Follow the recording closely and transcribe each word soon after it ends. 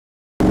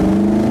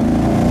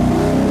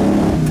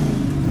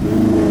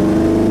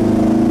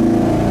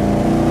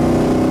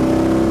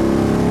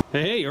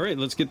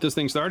let's get this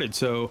thing started.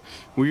 So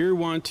we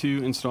want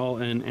to install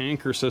an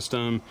anchor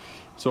system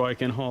so I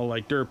can haul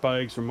like dirt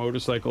bikes or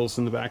motorcycles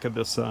in the back of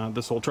this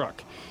this whole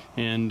truck.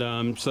 And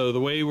so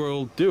the way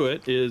we'll do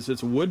it is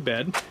it's a wood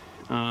bed.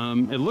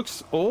 It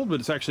looks old, but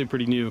it's actually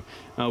pretty new.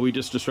 We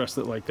just distressed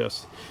it like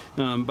this.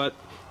 But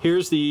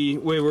here's the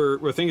way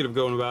we're thinking of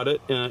going about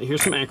it.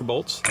 Here's some anchor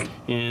bolts,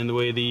 and the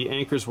way the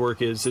anchors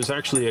work is there's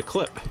actually a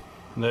clip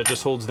that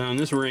just holds down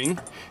this ring,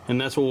 and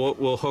that's what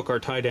we'll hook our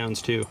tie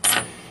downs to.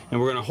 And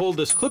we're going to hold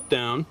this clip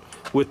down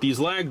with these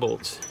lag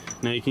bolts.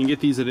 Now you can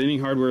get these at any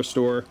hardware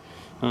store.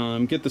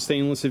 Get the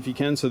stainless if you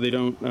can so they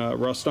don't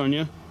rust on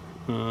you.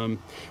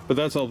 But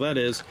that's all that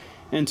is.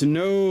 And to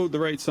know the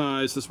right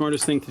size, the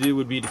smartest thing to do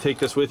would be to take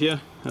this with you.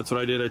 That's what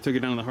I did. I took it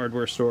down to the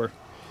hardware store,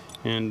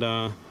 and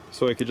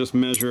so I could just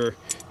measure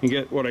and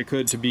get what I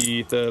could to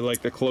be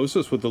the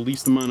closest with the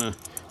least amount of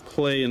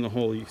play in the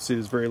hole. You can see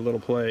there's very little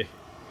play,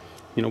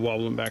 you know,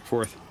 wobbling back and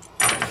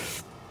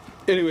forth.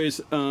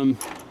 Anyways,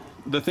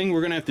 the thing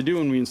we're gonna have to do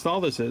when we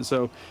install this is,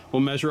 so we'll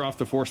measure off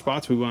the 4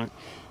 spots we want,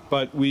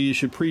 but we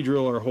should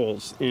pre-drill our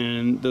holes.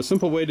 And the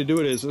simple way to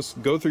do it is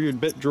just go through your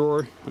bit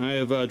drawer. I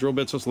have drill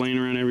bits just laying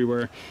around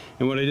everywhere.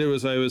 And what I did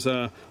was I was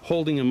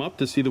holding them up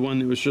to see the one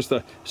that was just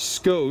a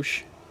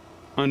skosh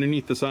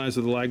underneath the size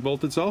of the lag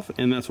bolt itself,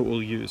 and that's what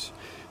we'll use.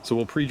 So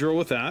we'll pre-drill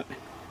with that.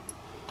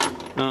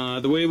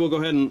 The way we'll go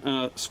ahead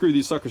and screw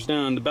these suckers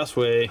down, the best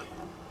way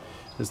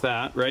is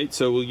that, right?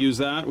 So we'll use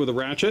that with a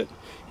ratchet,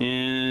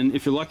 and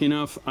if you're lucky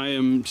enough,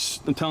 I'm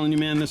telling you,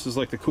 man, this is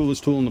like the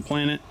coolest tool on the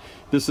planet.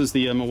 This is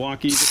the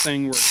Milwaukee. This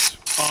thing works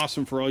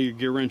awesome for all your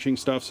gear wrenching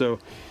stuff. So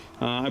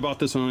I bought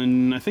this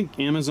on, I think,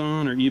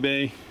 Amazon or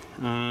eBay.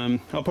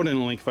 I'll put in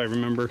a link if I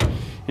remember.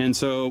 And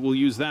so we'll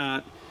use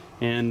that,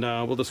 and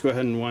we'll just go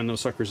ahead and wind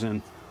those suckers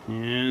in,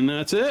 and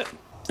that's it.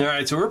 All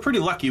right, so we're pretty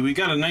lucky. We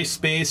got a nice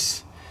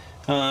space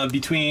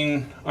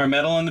between our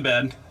metal and the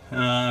bed.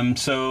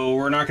 So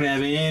we're not going to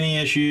have any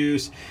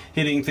issues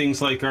hitting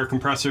things like our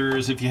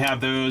compressors, if you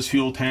have those,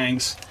 fuel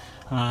tanks,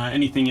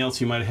 anything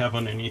else you might have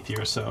underneath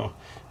here. So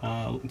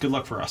good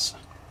luck for us.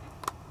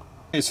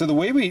 Okay, so the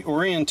way we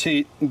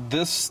orientate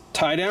this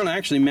tie down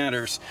actually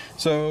matters.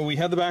 So we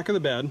have the back of the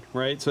bed,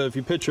 right? So if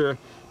you picture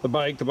the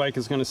bike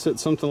is going to sit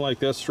something like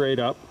this straight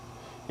up,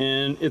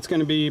 and it's going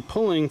to be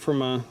pulling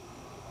from a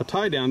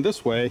tie down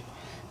this way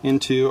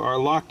into our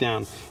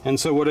lockdown. And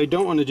so what I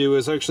don't want to do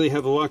is actually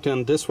have the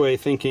lockdown this way,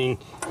 thinking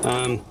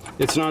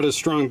it's not as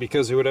strong,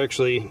 because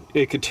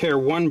it could tear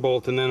one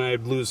bolt and then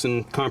I'd lose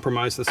and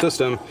compromise the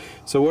system.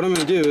 So what I'm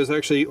going to do is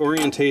actually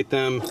orientate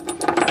them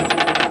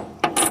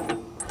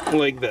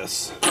like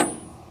this,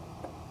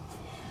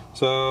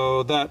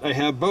 so that I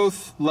have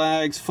both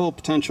lags full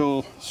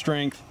potential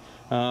strength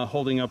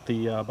holding up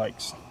the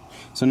bikes.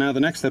 So now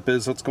the next step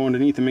is, let's go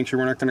underneath and make sure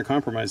we're not going to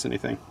compromise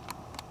anything.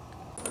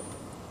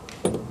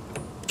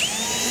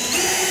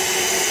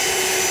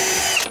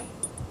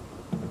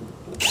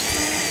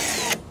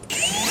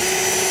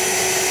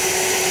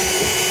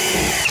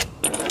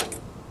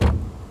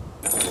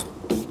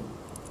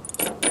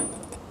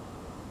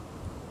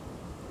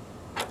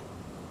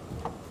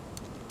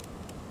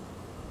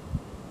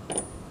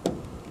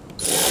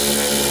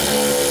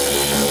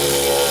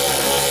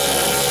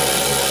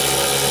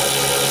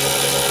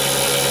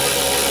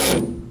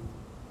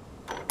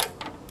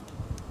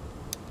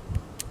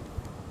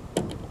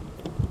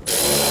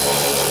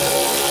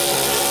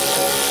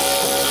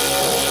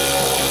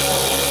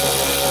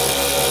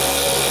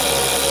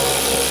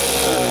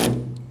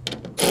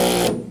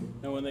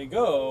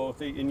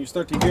 And you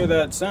start to hear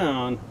that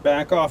sound,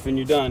 back off and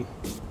you're done.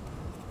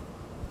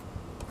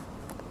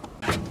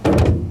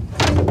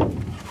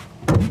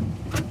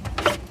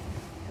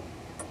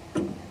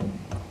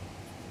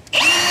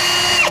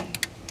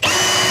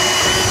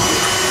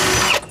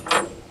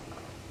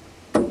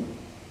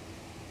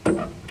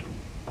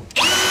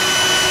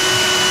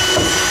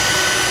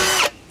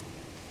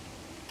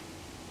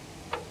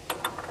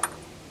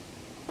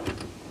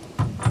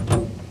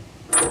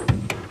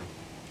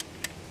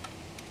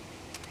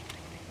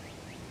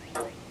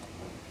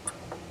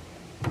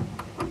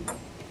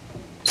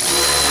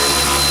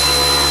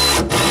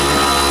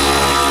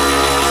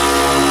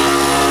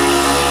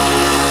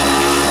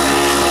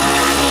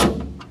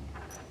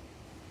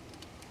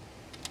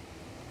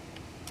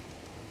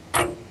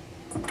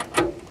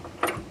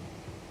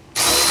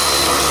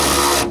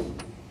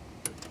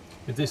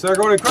 If they start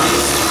going crooked,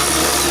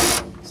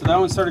 so that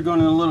one started going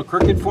a little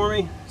crooked for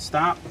me.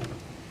 Stop,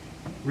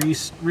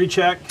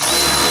 recheck.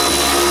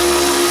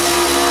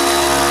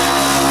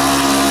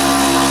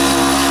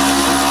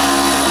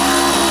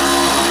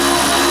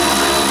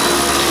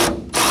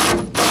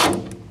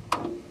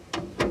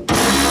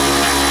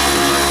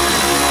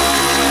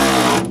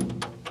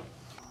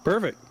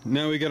 Perfect.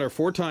 Now we got our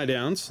 4 tie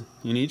downs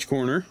in each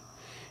corner,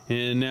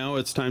 and now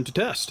it's time to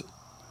test.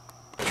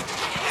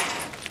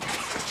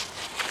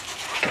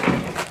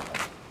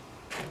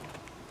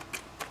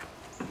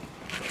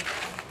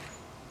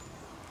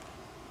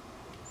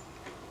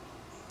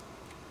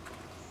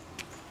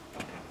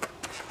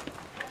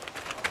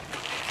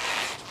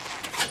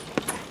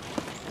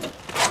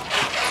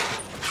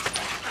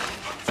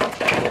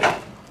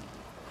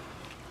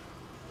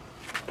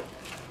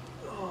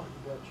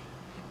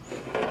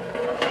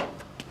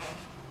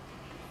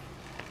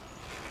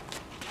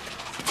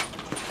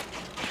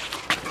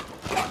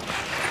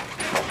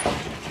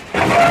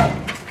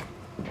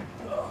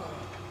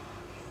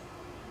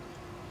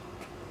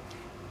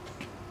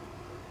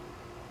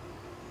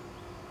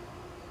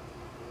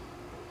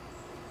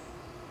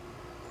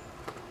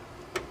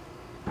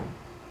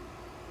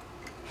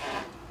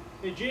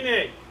 Hey,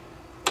 Jeannie.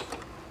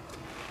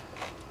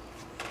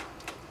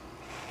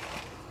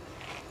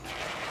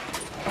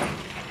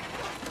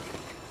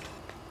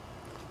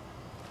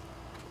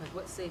 Like,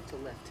 what's safe to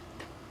lift?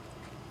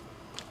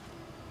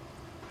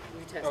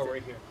 You test Oh, it.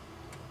 right here.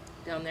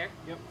 Down there?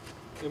 Yep.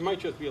 It might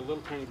just be a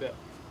little tiny bit.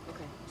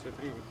 Okay. So I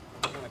think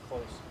it's kind of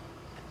close.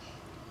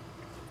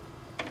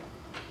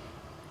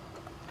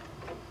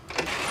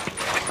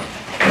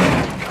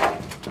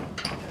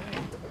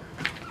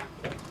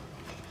 Give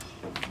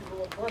it a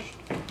little push.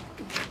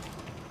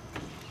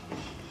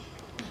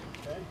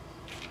 Okay.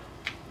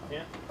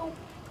 Yeah. Oh.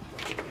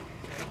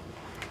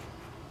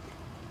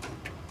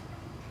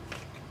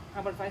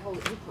 How about if I hold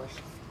it, you push?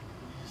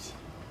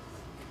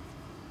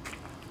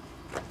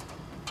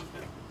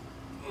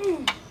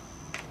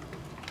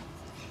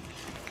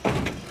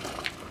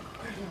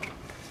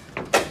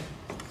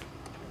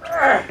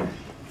 I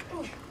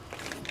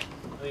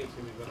think it's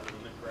going to be better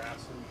than the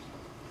grass.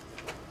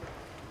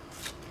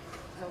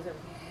 How was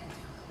everything?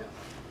 Yeah.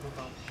 No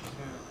problem.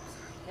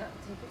 Yeah,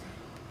 take your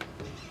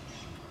time.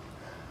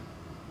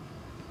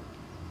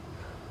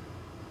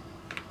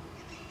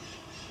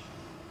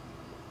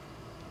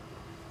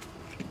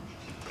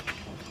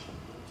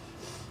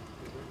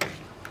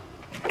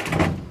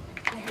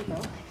 There you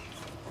go.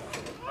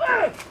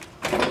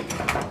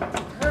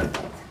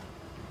 Perfect.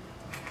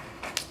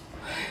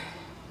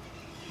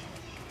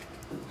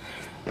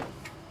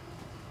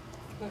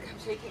 Look, I'm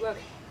shaky, look.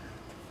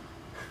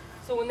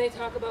 So when they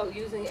talk about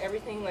using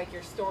everything like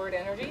your stored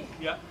energy,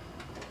 Yeah.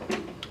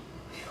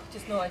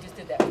 just know I just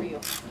did that for you.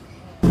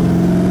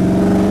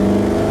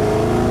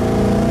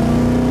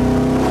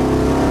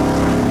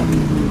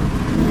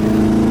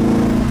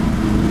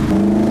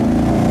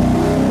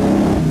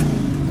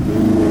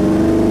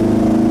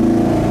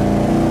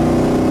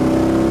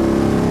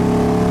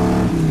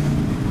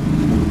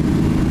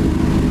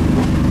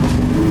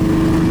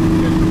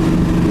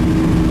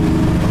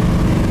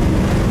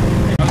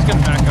 I was going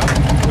to back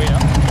up, way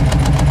up.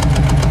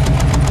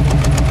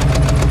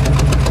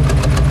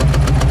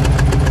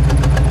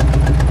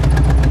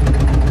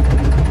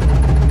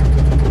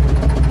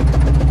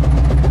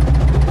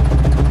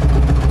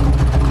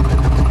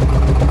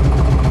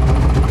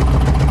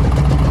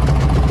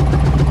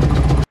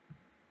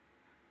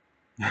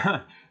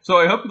 So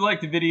I hope you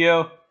liked the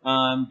video.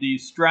 The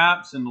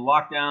straps and the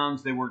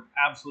lockdowns, they worked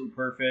absolutely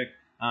perfect.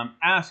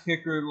 Ass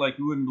kicker like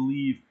you wouldn't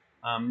believe,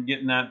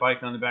 getting that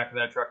bike on the back of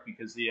that truck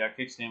because the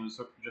kickstand was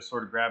just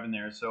sort of grabbing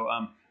there. So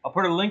I'll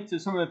put a link to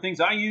some of the things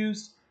I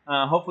used.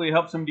 Hopefully it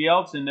helps somebody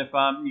else. And if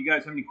you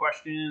guys have any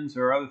questions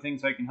or other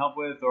things I can help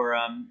with, or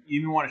you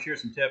even want to share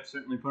some tips,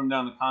 certainly put them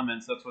down in the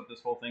comments. That's what this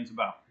whole thing's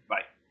about.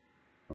 Bye.